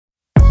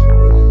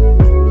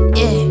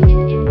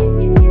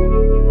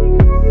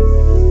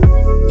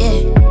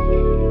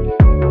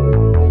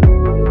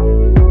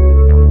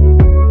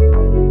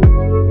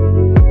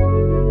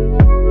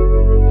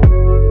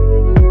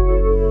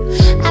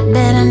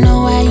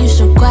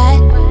so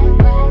quiet?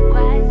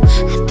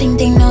 I think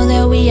they know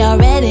that we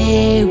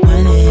already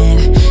won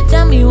it.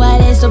 Tell me why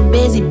they so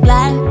busy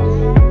blind.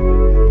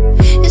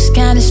 It's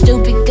kinda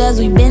stupid cause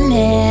we been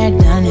there,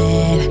 done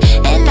it.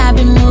 And I've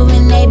been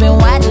moving, they been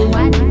watching.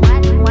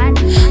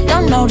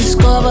 Don't know the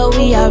score but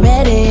we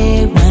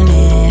already won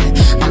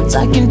it. I'm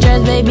talking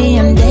drugs, baby,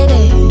 I'm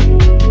dated.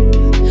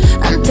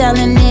 I'm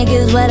telling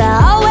niggas what I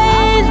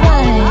always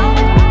wanted.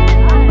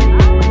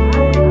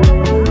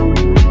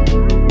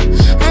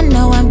 I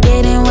know I'm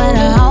getting what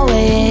I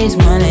always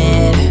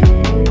wanted.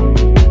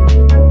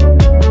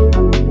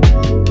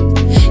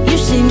 You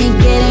see me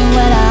getting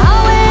what I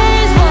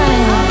always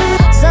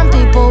wanted. Some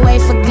people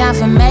wait for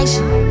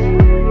confirmation.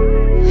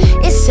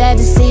 It's sad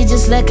to see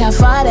just look how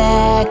far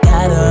that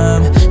got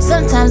them.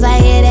 Sometimes I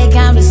hear their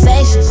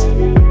conversations.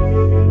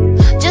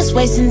 Just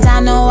wasting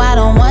time, no, I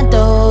don't want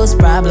those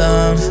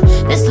problems.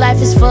 This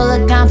life is full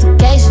of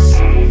complications,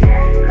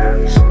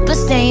 but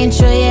staying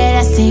true,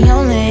 yeah, that's the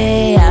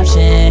only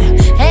option.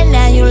 And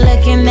now you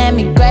looking at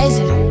me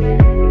crazy.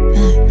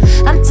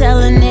 I'm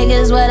telling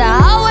niggas what I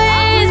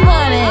always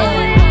wanted.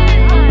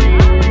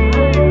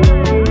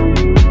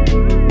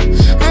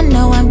 I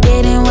know I'm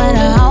getting what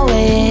I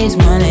always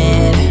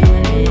wanted.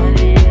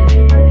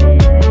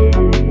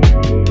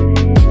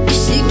 You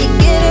see me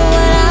getting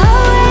what I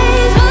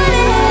always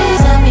wanted.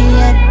 Tell me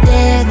up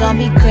there, gon'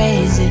 be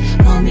crazy,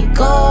 gon' be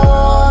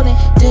golden.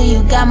 Do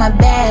you got my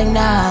bag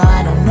now?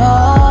 I don't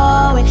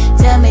know it.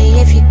 Tell me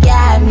if you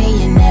got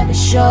me, you never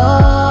show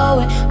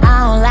it. I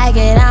don't like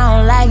it, I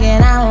don't like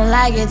it, I don't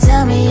like it.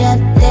 Tell me up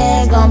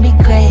there, gon' be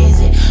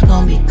crazy,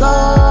 gon' be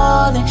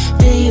golden.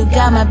 Do you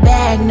got my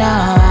bag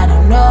now? I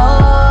don't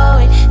know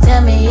it.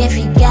 Tell me if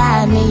you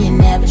got me, you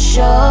never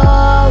show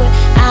it.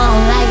 I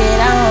don't like it,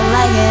 I don't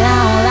like it, I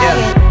don't like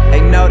it.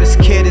 They know this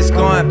kid is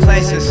going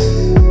places.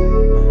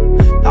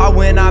 Thought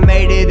when I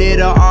made it,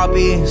 it'll all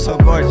be so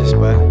gorgeous,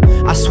 but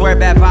I swear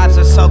bad vibes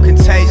are so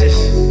contagious.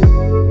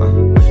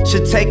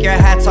 Should take your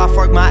hats off,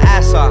 work my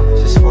ass off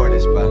just for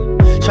this,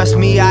 but trust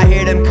me, I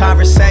hear them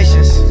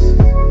conversations.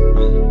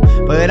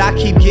 But I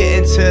keep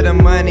getting to the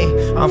money,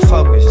 I'm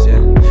focused,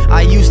 yeah.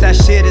 I use that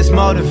shit as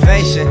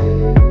motivation.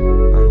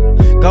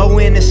 Go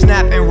in and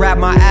snap and rap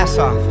my ass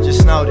off,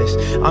 just know this.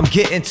 I'm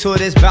getting to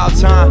it, it's about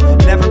time.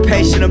 Never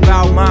patient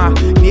about mine.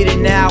 Need it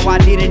now, I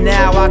need it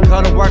now. I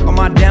go to work on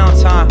my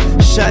downtime.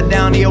 Shut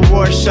down the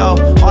award show,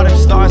 all them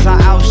stars I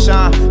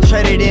outshine.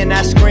 Traded in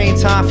that screen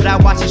time for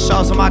that watching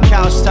shows on my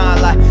couch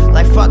time.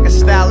 Like fucking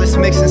stylist,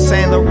 mixing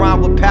Saint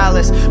Laurent with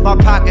Palace. My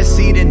pockets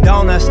eating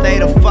donuts, stay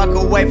the fuck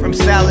away from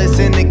salads.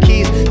 And the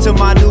keys to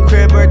my new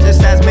crib are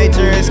just as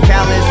major as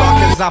Callus.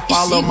 All cause I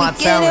follow my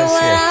talents,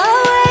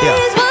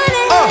 yeah.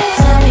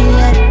 Tell me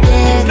up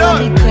there,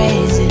 gon' be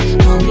crazy,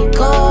 gon' be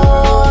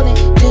golden.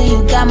 Do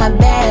you got my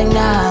bag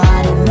now?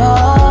 I don't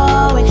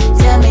know it.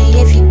 Tell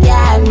me if you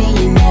got me,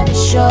 you never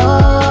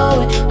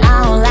show it.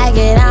 I don't like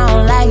it, I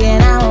don't like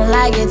it, I don't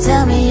like it.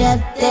 Tell me up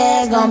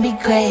there, gon' be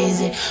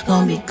crazy,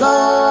 gon' be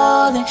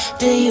golden.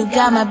 Do you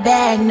got my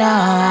bag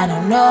now? I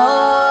don't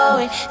know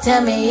it.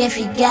 Tell me if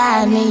you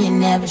got me, you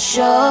never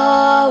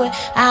show it.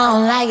 I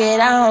don't like it,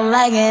 I don't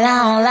like it,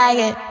 I don't like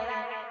it.